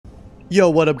Yo,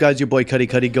 what up guys, your boy Cuddy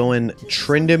going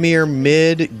Tryndamere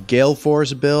mid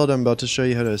GALEFORCE build. I'm about to show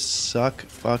you how to suck,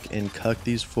 fuck, and cuck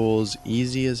these fools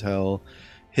easy as hell.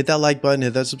 Hit that like button,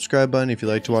 hit that subscribe button if you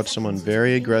like to watch someone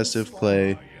very aggressive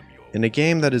play in a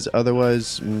game that is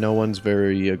otherwise no one's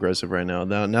very aggressive right now.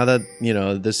 Now that, you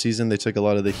know, this season they took a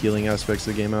lot of the healing aspects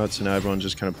of the game out, so now everyone's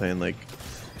just kind of playing like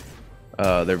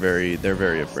they're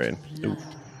very afraid. Ooh.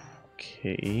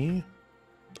 Okay.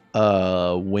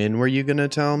 When were you gonna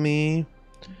tell me?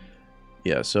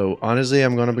 Yeah, so honestly,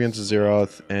 I'm going up against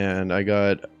Zeroth, and I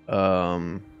got,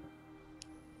 I'm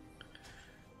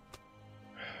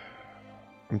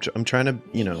trying to,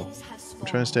 you know, I'm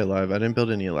trying to stay alive. I didn't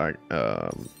build any, like,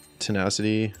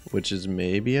 tenacity, which is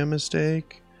maybe a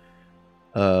mistake.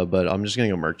 But I'm just gonna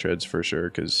go Merc Treads for sure,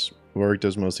 because Warwick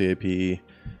does mostly AP.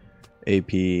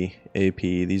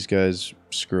 These guys,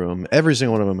 screw them. Every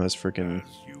single one of them has freaking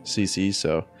CC,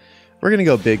 so we're gonna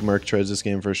go big Merc Treads this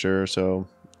game for sure. So,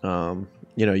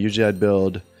 you know, usually I'd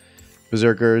build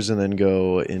Berserkers and then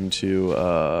go into,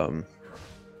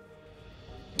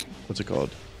 what's it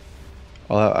called?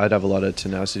 I'd have a lot of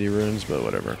tenacity runes, but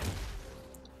whatever.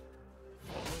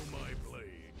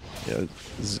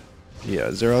 Yeah,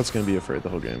 Zeroth's gonna be afraid the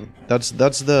whole game. That's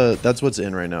what's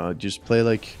in right now. Just play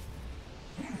like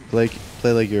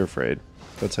you're afraid.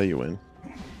 That's how you win.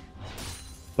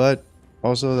 But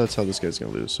also, that's how this guy's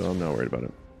gonna lose, so I'm not worried about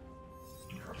it.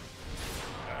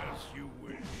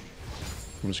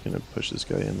 I'm just gonna push this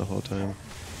guy in the whole time.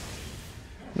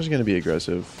 I'm just gonna be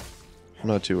aggressive. I'm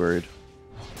not too worried.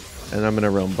 And I'm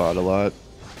gonna roam bot a lot.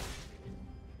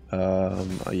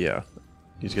 Yeah.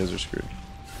 These guys are screwed.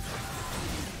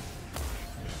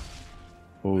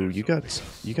 Oh, you got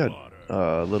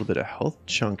a little bit of health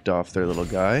chunked off there, little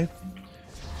guy.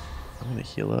 I'm gonna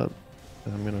heal up.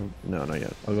 I'm gonna... No, not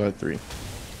yet. I'll go at 3.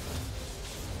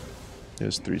 He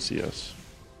has 3 CS.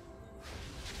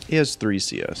 He has 3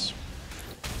 CS.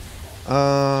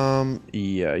 Yeah,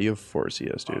 you have 4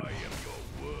 CS, dude.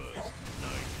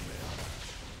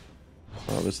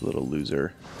 Oh, this little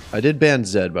loser. I did ban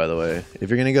Zed, by the way. If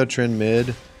you're gonna go Trynd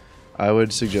mid, I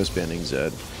would suggest banning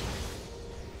Zed.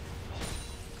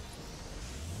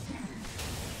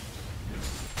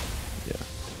 Yeah.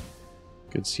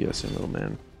 Good CSing, little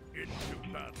man.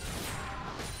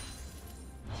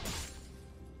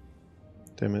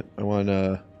 Damn it, I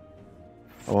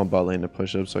want bot lane to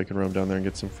push up so I can roam down there and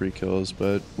get some free kills,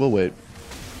 but we'll wait.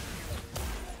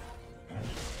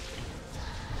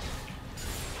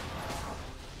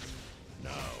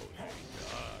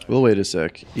 We'll wait a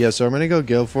sec. Yeah, so I'm gonna go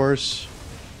GALEFORCE.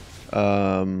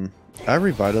 I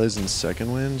revitalized in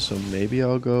second win, so maybe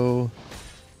I'll go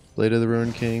Blade of the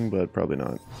Ruined King, but probably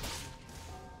not.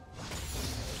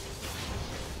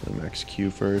 Max Q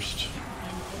first.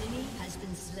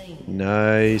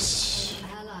 Nice.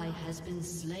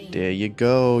 There you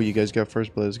go. You guys got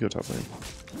first blood. Let's go top lane.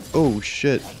 Oh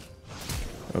shit.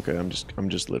 Okay, I'm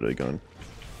just literally gone.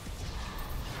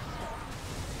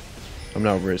 I'm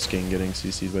not risking getting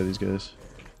CC'd by these guys.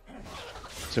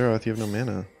 Zeroth, you have no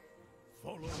mana.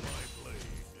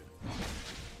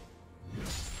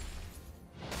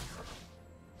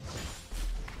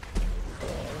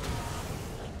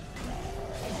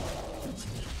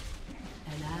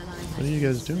 What are you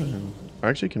guys doing? I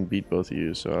actually can beat both of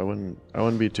you, so I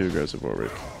wouldn't be too aggressive,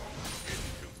 Warwick.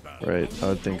 Right, I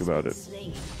would think about it.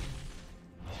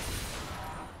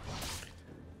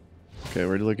 Okay,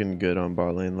 we're looking good on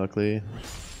bot lane, luckily.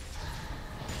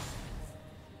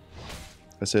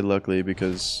 I say luckily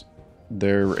because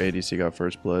their ADC got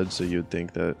first blood, so you'd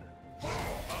think that...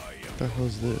 What the hell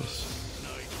is this?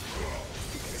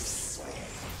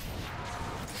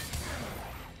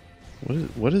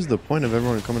 What is the point of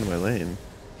everyone coming to my lane?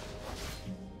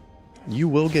 You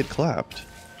will get clapped.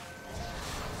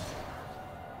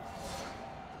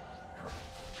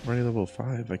 I'm already level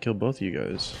 5. I killed both of you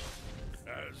guys.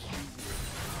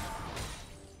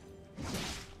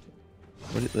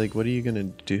 What are you gonna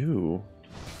do?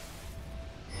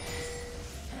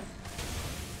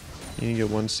 You can get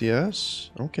 1 CS?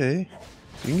 Okay.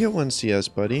 You can get 1 CS,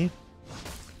 buddy.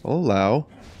 I'll allow.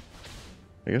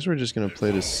 I guess we're just gonna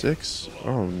play to 6.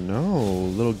 Oh no,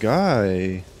 little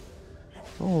guy.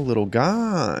 Oh, little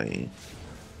guy.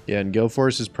 Yeah, and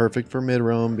GALEFORCE is perfect for mid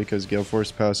roam because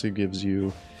GALEFORCE passive gives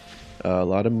you a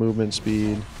lot of movement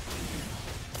speed.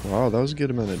 Wow, that was a good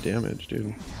amount of damage,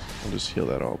 dude. I'll just heal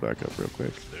that all back up real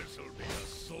quick.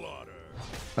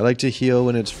 I like to heal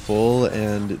when it's full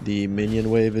and the minion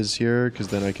wave is here because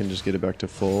then I can just get it back to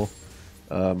full.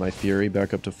 My Fury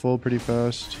back up to full pretty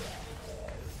fast.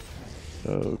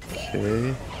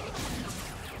 Okay.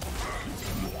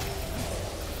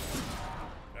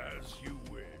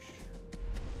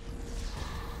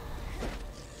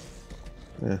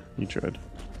 Yeah, you tried.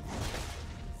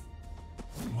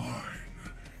 Mine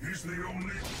is the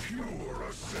only pure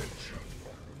ascension.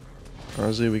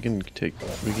 Honestly, we can keep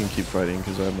fighting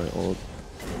because I have my ult.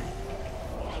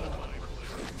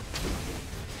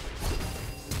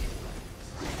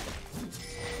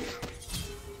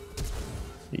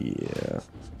 Yeah.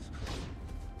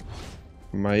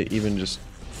 Might even just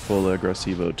full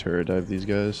aggressivo turret dive these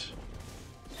guys.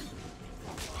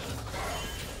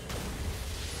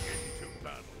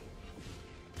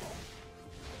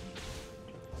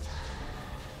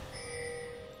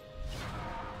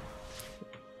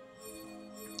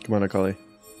 Come on, Akali.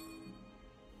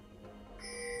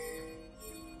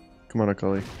 Come on,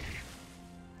 Akali.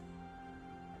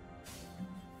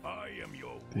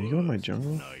 Did he go in my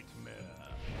jungle?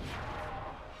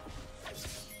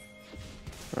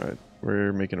 Alright,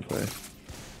 we're making a play.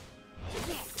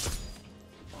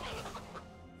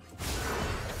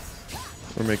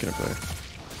 We're making a play.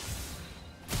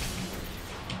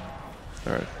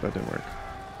 Alright, that didn't work.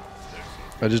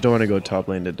 I just don't want to go top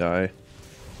lane to die.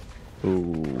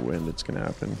 Ooh, and it's gonna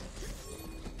happen.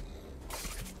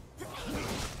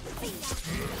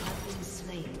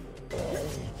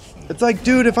 It's like,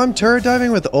 dude, if I'm turret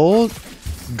diving with ult,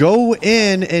 go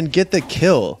in and get the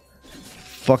kill.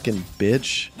 Fucking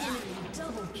bitch.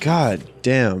 God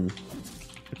damn.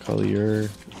 Akali, you're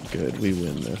good. We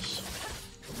win this.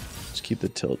 Just keep the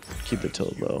tilt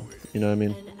low. You know what I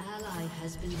mean?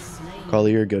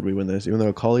 Akali, you're good. We win this. Even though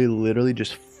Akali literally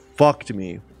just fucked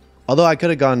me. Although I could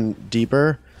have gone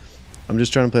deeper. I'm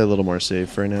just trying to play a little more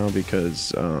safe right now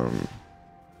because I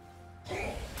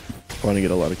want to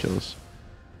get a lot of kills.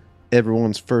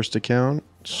 Everyone's first account.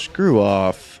 Screw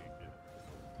off.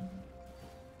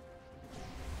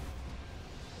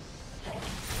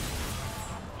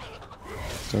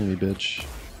 It's on me, bitch.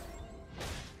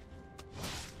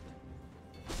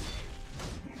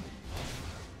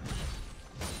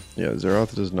 Yeah,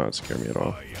 Zeroth does not scare me at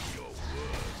all.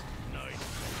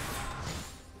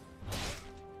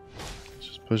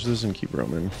 Just push this and keep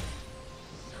roaming.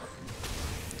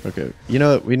 Okay, you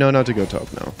know, we know not to go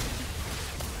top now.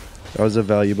 That was a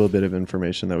valuable bit of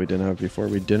information that we didn't have before.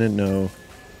 We didn't know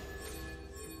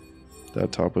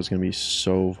that top was going to be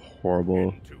so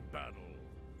horrible.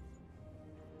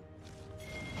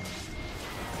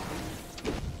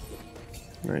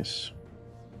 Nice.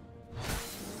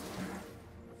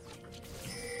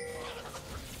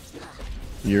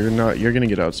 You're going to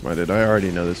get outsmited. I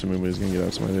already know this Amumu is going to get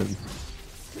outsmited.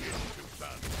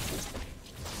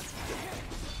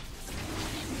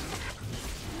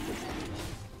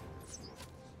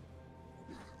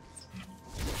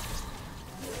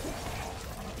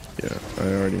 Yeah,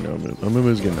 I already know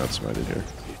Amumu's getting outsmited here.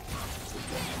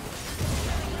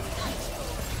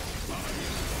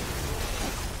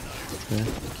 Okay,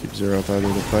 keep Zeroth out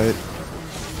of the fight.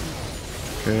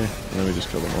 Okay, and then we just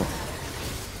kill them all.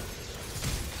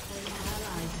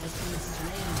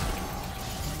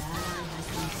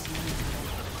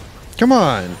 Come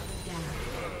on!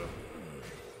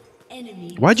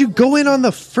 Why'd you go in on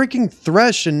the freaking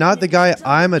Thresh and not the guy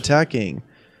I'm attacking?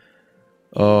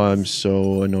 Oh, I'm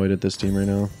so annoyed at this team right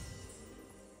now.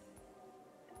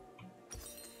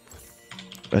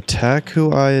 Attack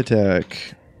who I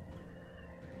attack.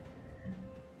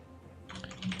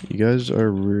 You guys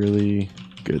are really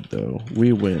good though.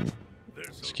 We win.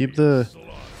 Just keep the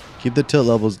tilt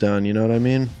levels down, you know what I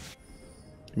mean?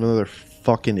 Even though they're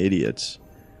fucking idiots.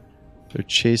 They're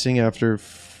chasing after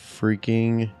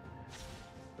freaking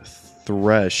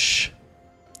Thresh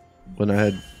when I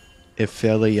had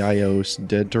Iphelios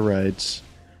dead to rights.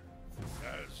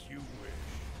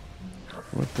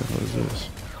 What the hell is this?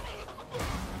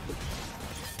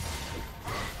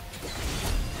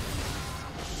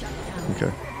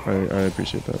 Okay, I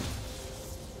appreciate that.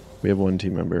 We have one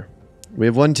team member. We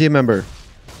have one team member.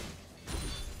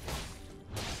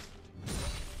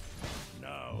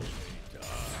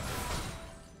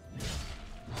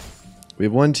 We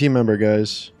have one team member,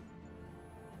 guys.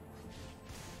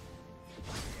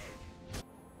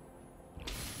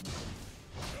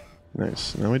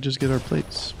 Nice. Now we just get our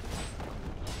plates.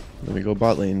 Then we go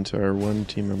bot lane to our one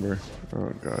team member.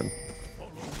 Oh, God.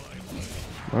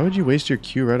 Why would you waste your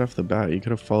Q right off the bat? You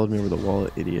could have followed me over the wall,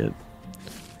 idiot.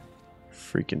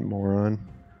 Freaking moron.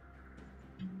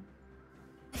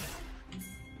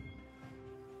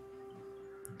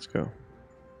 Let's go.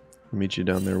 I'll meet you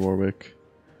down there, Warwick.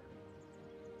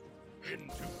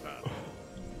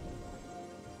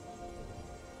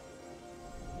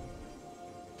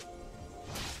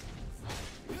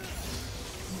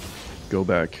 Go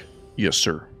back. Yes,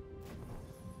 sir.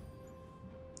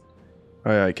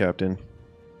 Aye, aye, Captain.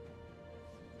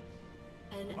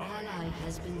 An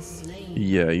been slain.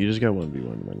 Yeah, you just got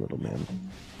 1v1, my little man.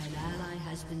 An ally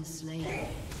has been slain.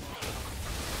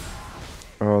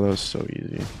 Oh, that was so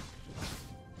easy.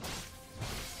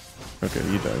 Okay,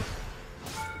 you die.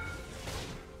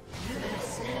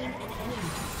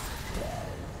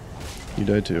 You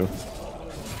die too.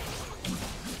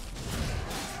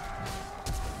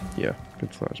 Yeah,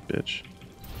 good flash, bitch.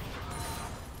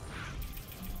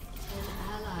 An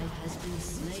ally has been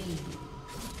slain.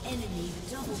 Enemy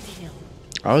double kill.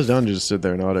 I was down to just sit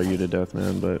there and auto you to death,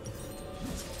 man, but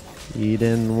he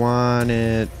didn't want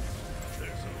it.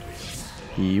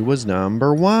 He was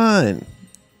number one.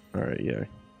 Alright, yeah.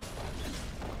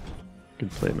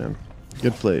 Good play, man.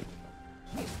 Good play.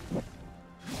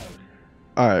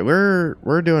 Alright,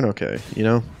 we're doing okay, you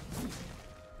know?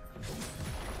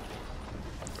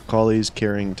 Collie's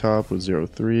carrying top with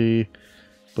 0-3,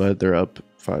 but they're up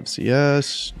 5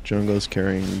 CS. Jungle's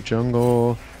carrying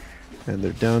jungle, and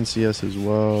they're down CS as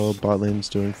well. Bot lane's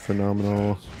doing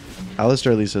phenomenal.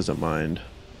 Alistar at least doesn't mind.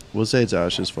 We'll say it's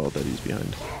Ash's fault that he's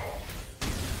behind.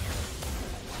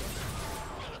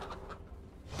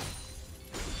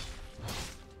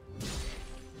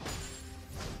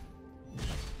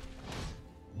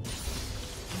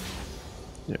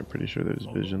 Yeah, pretty sure there's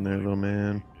vision there, little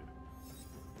man.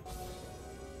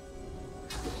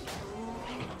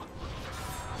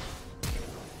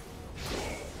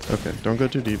 Okay, don't go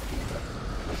too deep.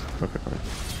 Okay, fine.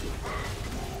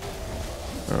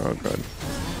 Oh, God.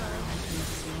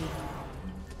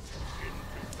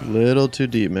 Little too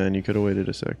deep, man. You could have waited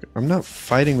a sec. I'm not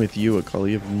fighting with you,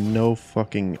 Akali. You have no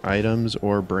fucking items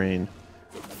or brain.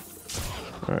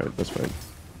 Alright, that's fine.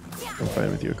 I'm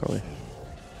fighting with you, Akali.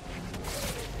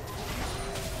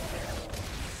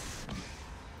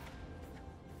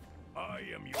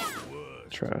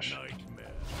 Trash.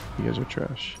 You guys are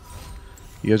trash.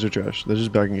 You guys are trash. They're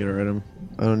just backing it our item.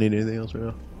 I don't need anything else right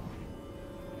now.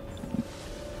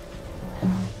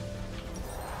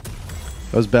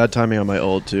 That was bad timing on my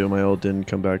ult too. My ult didn't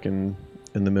come back in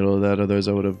the middle of that. Otherwise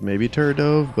I would have maybe turret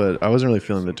dove, but I wasn't really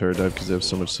feeling the turret dive because they have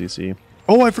so much CC.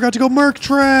 Oh, I forgot to go Merc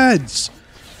Treads!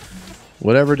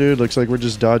 Whatever, dude. Looks like we're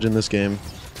just dodging this game.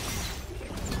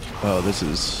 Oh, this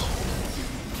is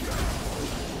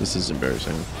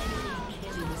embarrassing.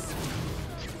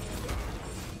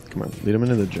 Come on, lead him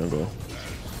into the jungle.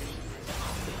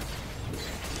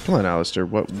 Come on, Alistar.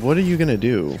 What are you gonna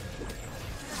do?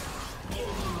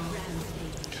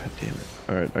 God damn it.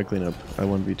 Alright, I clean up. I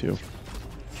 1v2.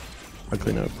 I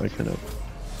clean up. I clean up.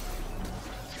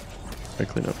 I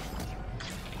clean up.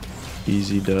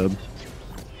 Easy dub.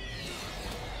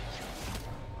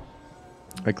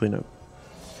 I clean up.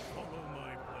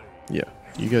 Yeah,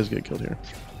 you guys get killed here.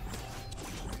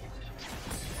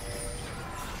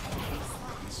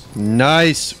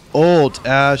 Nice ult,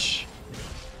 Ash.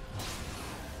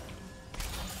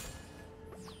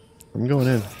 I'm going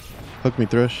in. Hook me,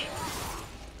 Thresh.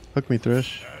 Hook me,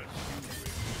 Thresh.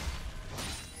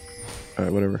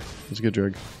 Alright, whatever. Let's get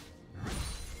drag.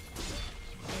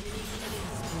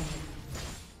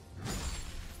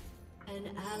 An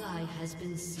ally has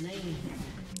been slain.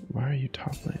 Why are you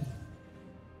top lane?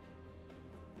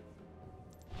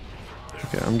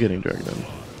 Okay, I'm getting dragged in.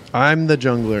 I'm the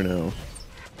jungler now.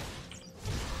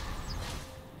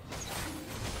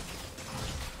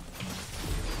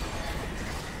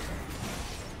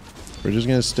 We're just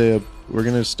gonna stay up. We're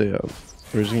gonna stay up.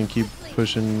 We're just gonna keep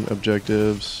pushing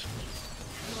objectives.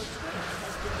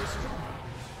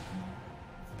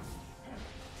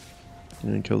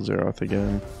 And then kill Xerath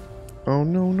again. Oh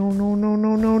no no no no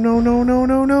no no no no no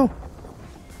no no!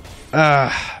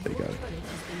 Ah, they got it.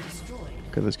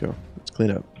 Okay, let's go. Let's clean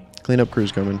up. Clean up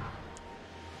crew's coming.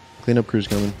 Clean up crew's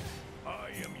coming.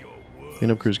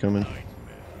 Clean up crew's coming.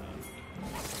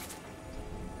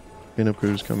 Clean up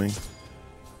crew's coming.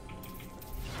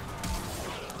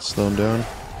 Slow him down.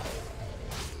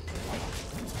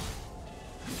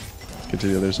 Let's get to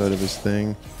the other side of his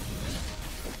thing.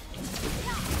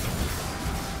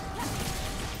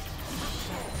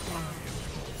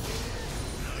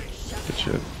 Good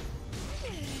shit.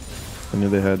 I knew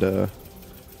they had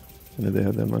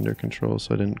them under control,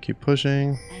 so I didn't keep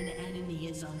pushing. An enemy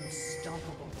is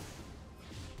unstoppable.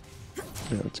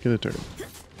 Yeah, let's get a turret.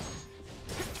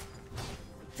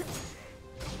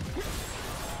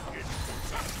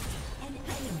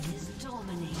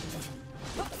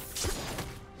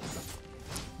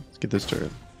 Get this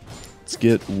turret. Let's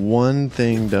get one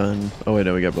thing done. Oh wait,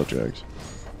 no, we got both drags.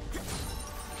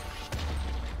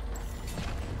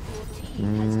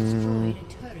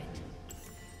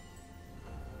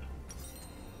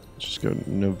 Let's just go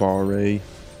Navarre.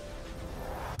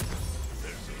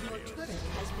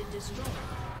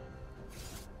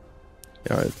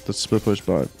 Alright, let's split push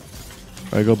bot.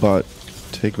 I go bot.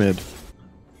 Take mid.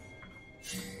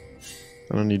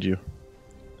 I don't need you.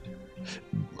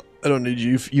 I don't need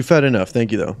you. You fed enough.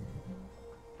 Thank you, though.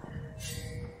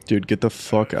 Dude, get the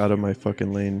fuck out of my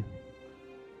fucking lane.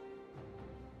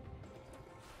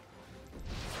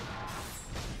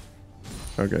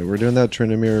 Okay, we're doing that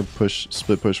Tryndamere push,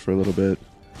 split push for a little bit.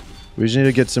 We just need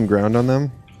to get some ground on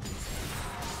them.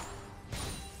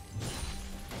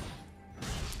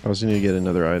 I also need to get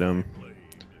another item.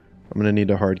 I'm going to need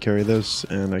to hard carry this,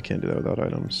 and I can't do that without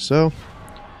items. So,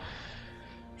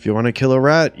 if you want to kill a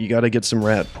rat, you got to get some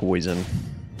rat poison.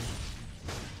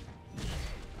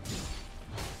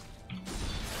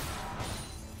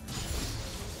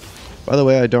 By the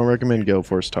way, I don't recommend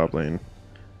GALEFORCE top lane.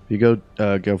 If you go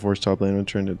GALEFORCE top lane with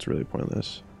Trynd, it's really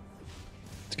pointless.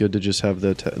 It's good to just have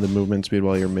the movement speed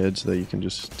while you're mid so that you can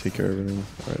just take care of everything.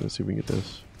 Alright, let's see if we can get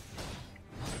this.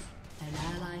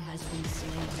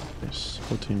 Nice.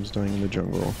 Whole team's dying in the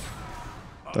jungle.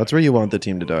 That's where you want the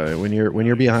team to die. When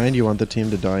you're behind, you want the team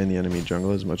to die in the enemy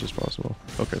jungle as much as possible.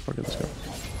 Okay, fuck it, let's go.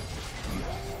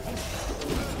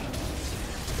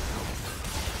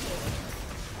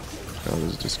 Oh,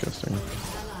 this is disgusting.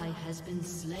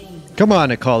 Come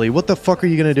on, Akali, what the fuck are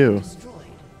you gonna do?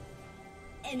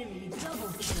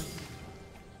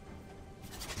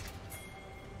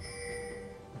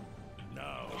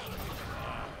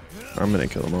 I'm gonna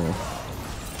kill them all.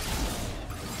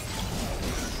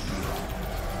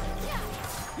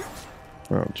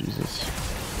 Oh, Jesus.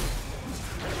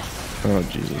 Oh,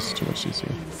 Jesus. Too much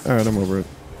CC. Alright, I'm over it.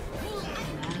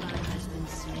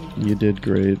 You did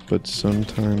great, but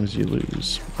sometimes you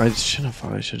lose. I shouldn't have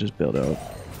fought. I should just bailed out.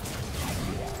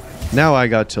 Now I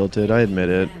got tilted. I admit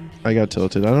it. I got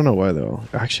tilted. I don't know why, though.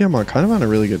 Actually, I'm kind of on a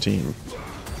really good team.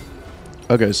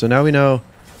 Okay, so now we know.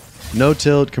 No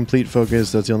tilt, complete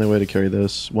focus. That's the only way to carry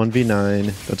this.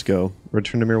 1v9. Let's go. We're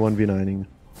Tryndamere 1v9ing.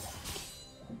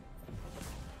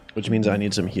 Which means I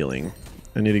need some healing.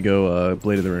 I need to go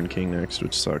Blade of the Rune King next,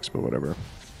 which sucks, but whatever.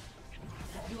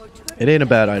 It ain't a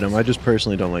bad item. I just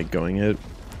personally don't like going it.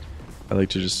 I like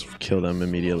to just kill them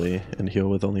immediately and heal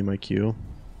with only my Q.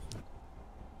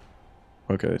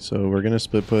 Okay, so we're going to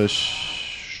split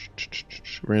push.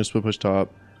 We're going to split push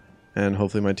top. And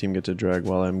hopefully my team gets a drag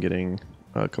while I'm getting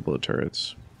a couple of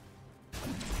turrets.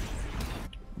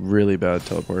 Really bad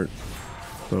teleport,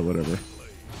 but whatever.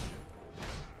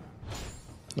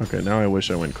 Okay, now I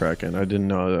wish I went Kraken. I didn't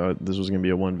know this was going to be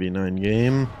a 1v9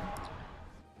 game.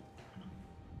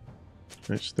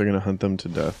 Nice. They're going to hunt them to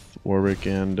death. Warwick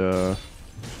and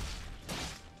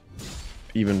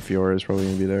even Fiora is probably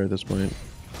going to be there at this point.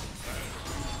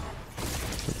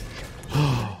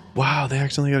 Wow, they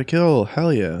accidentally got a kill.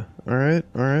 Hell yeah. Alright,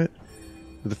 alright.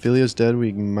 If Ophelia's dead,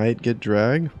 we might get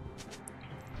drag.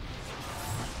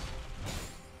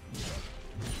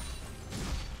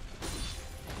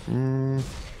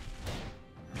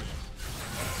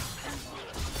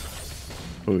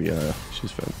 Oh yeah,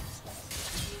 she's fed.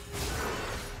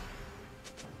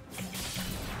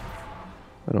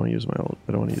 I don't want to use my ult.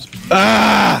 I don't want to use...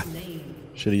 Ah!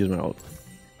 Should've used my ult.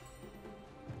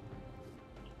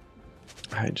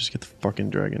 Alright, just get the fucking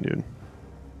dragon, dude.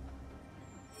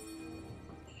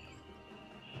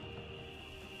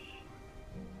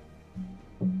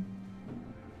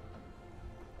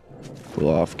 Full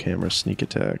off-camera sneak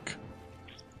attack.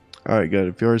 Alright, good.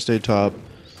 If Fiora stay top,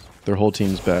 their whole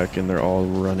team's back and they're all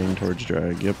running towards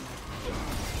drag. Yep.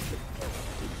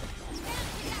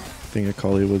 I think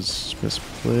Akali was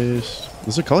misplaced.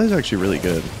 This Akali's actually really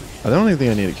good. I don't even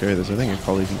think I need to carry this. I think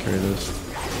Akali can carry this.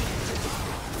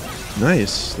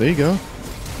 Nice. There you go.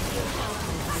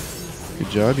 Good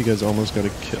job. You guys almost got a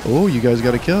kill. Oh, you guys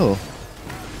got a kill.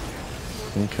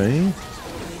 Okay.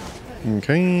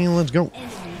 Okay, let's go.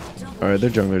 Alright,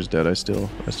 their jungler's dead. I still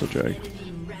drag.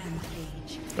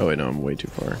 Oh wait, no, I'm way too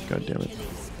far. God damn it.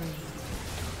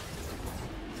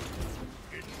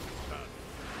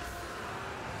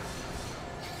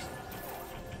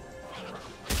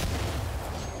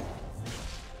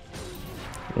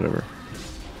 Whatever.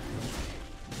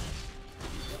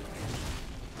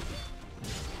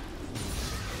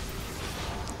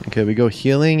 Okay, we go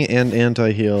healing and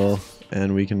anti-heal,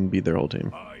 and we can beat their whole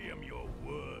team.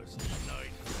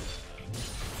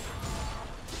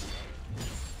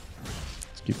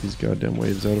 Let's keep these goddamn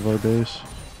waves out of our base.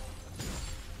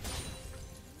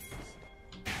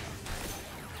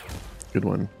 Good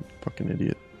one. Fucking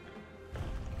idiot.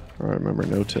 Alright, remember,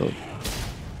 no tilt.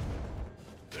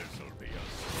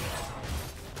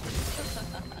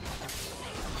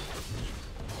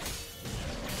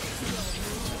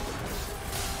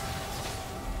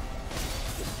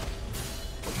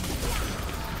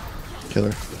 Kill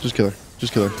her. Just kill her.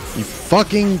 Just kill her. You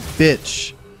fucking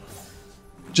bitch.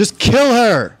 Just kill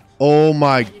her! Oh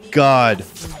my god.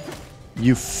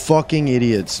 You fucking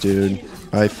idiots, dude.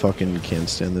 I fucking can't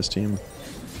stand this team.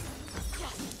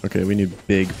 Okay, we need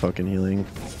big fucking healing.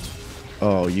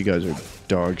 Oh, you guys are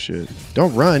dog shit.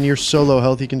 Don't run. You're so low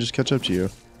health he can just catch up to you.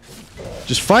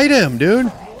 Just fight him,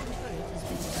 dude.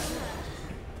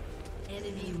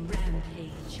 Enemy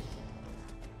rampage.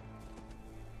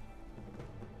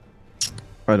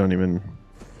 I don't even...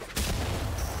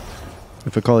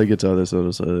 If Akali gets out of this,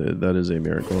 that is a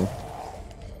miracle.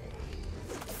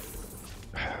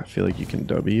 I feel like you can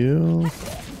W.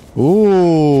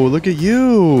 Ooh, look at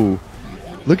you.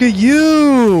 Look at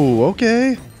you.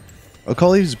 Okay.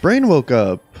 Akali's brain woke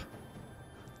up.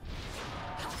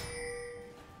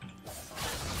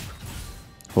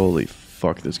 Holy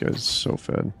fuck, this guy's so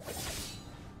fed.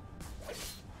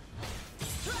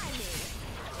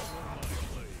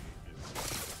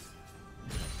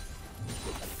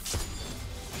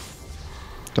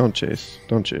 Don't chase.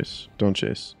 Don't chase. Don't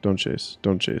chase. Don't chase.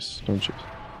 Don't chase. Don't chase.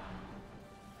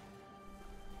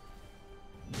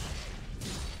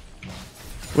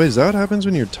 Wait, is that what happens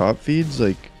when your top feeds,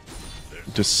 like,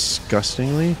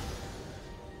 disgustingly?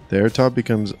 Their top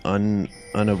becomes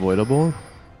unavoidable?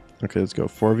 Okay, let's go.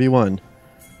 4v1.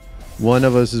 One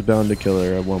of us is bound to kill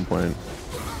her at one point.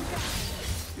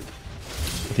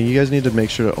 I think you guys need to make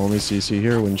sure to only CC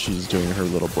here when she's doing her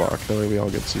little block. That way we all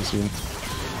get CC'd.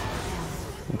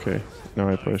 Okay, now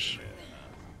I push.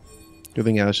 Good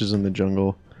thing Ashe is in the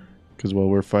jungle, because while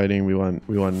we're fighting, we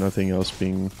want nothing else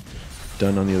being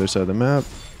done on the other side of the map.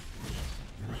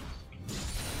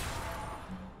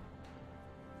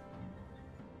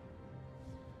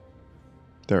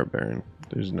 They're a Baron.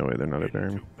 There's no way they're not a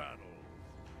Baron.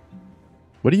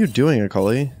 What are you doing,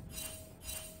 Akali?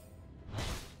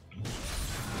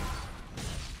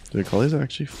 Dude, Akali's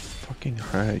actually fucking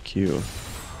high IQ.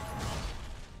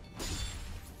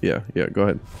 Yeah, go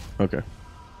ahead. Okay.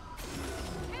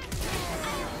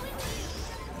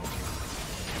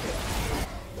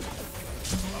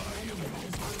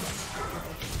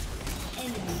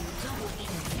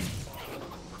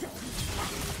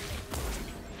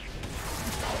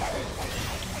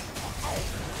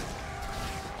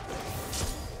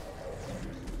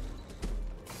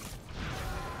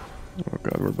 Oh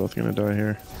god, we're both gonna die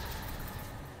here.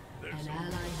 An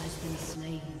ally has been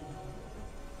slain.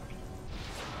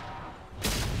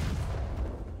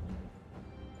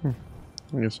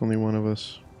 I guess only one of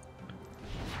us.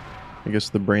 I guess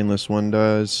the brainless one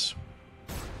dies.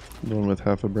 The one with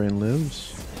half a brain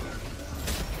lives.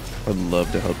 I'd love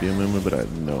to help you, Muma, but I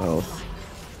have no health.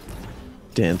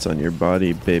 Dance on your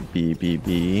body, baby,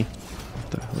 BB.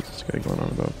 What the hell is this guy going on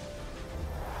about?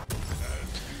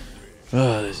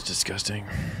 Oh, this is disgusting.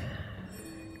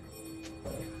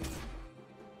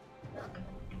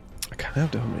 I kind of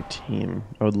have to help my team.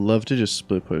 I would love to just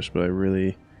split push, but I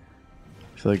really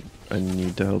feel like I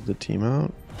need to help the team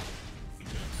out.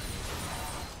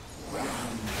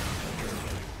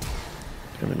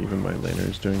 Damn it, even my laner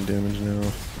is doing damage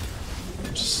now.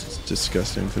 It's just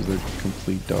disgusting because they're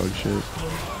complete dog shit.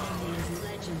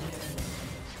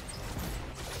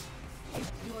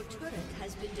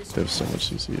 They have so much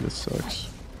CC, this sucks.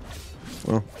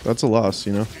 Well, that's a loss,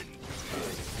 you know?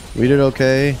 We did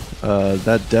okay.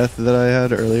 That death that I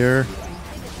had earlier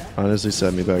honestly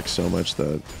set me back so much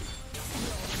that...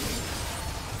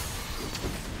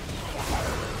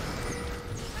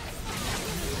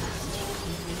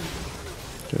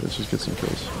 Okay, let's just get some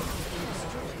kills.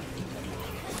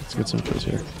 Let's get some kills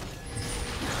here.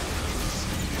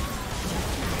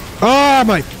 Ah,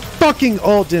 my fucking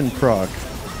ult didn't proc!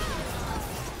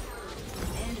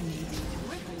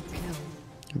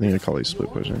 I think Akali's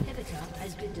split pushing.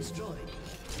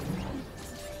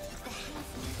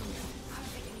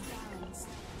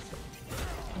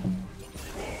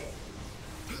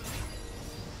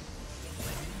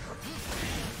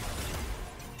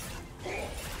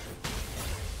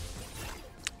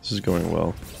 This is going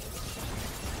well.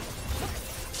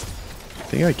 I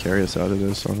think I carry us out of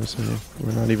this, honestly.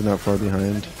 We're not even that far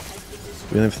behind.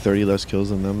 We only have 30 less kills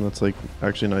than them. That's like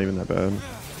actually not even that bad.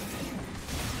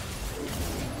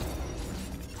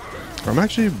 I'm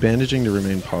actually bandaging to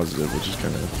remain positive, which is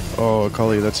kind of... Oh,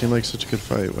 Akali, that seemed like such a good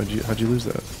fight. How'd you lose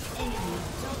that?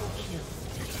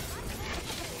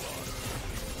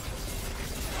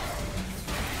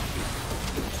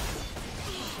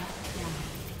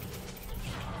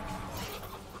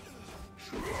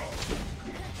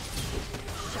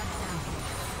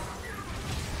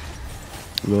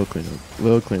 Little cleanup.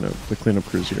 Little cleanup. The cleanup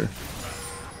crew's here.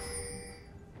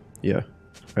 Yeah,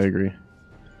 I agree.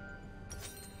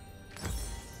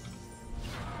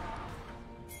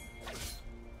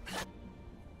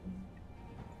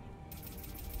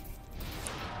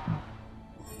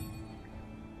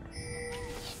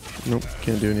 Nope,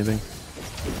 can't do anything.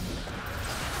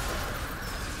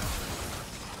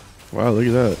 Wow, look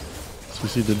at that.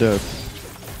 CC to death.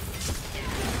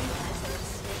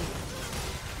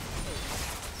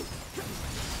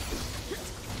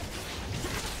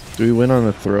 Do we win on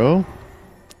a throw?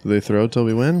 Do they throw till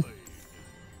we win?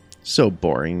 So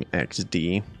boring,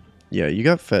 XD. Yeah, you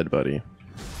got fed, buddy.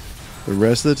 The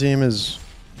rest of the team is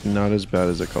not as bad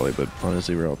as Akali, but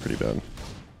honestly, we're all pretty bad.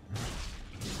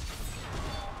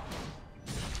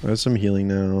 I have some healing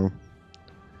now.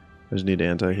 I just need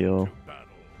anti-heal.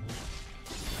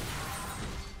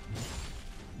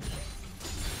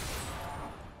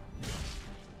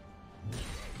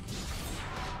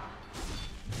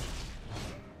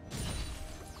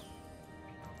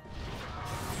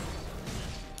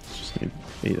 Just need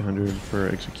 800 for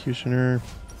Executioner.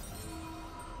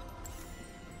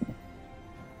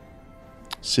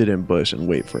 Sit in bush and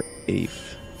wait for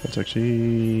 8th. That's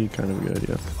actually kind of a good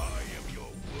idea.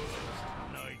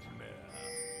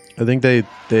 I think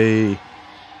they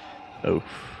oh,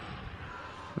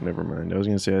 never mind. I was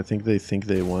gonna say I think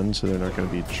they won, so they're not gonna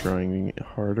be trying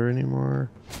harder anymore.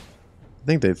 I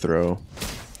think they throw.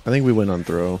 I think we win on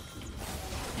throw.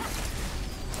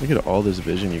 Look at all this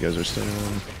vision you guys are standing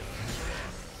on.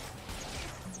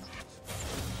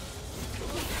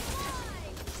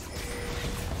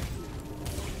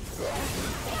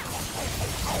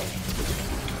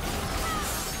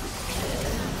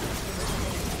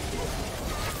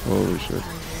 Holy shit.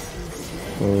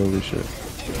 Holy shit.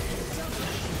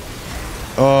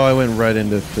 Oh, I went right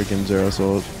into freaking Zero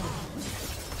Soul.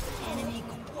 Enemy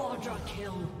quadra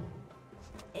kill.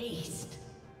 Aced.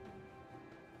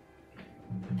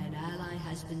 An ally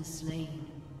has been slain.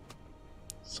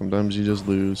 Sometimes you just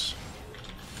lose.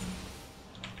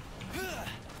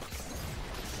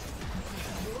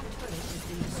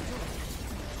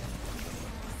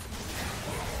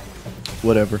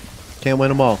 Whatever. Can't win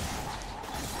them all.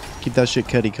 Keep that shit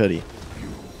cutty.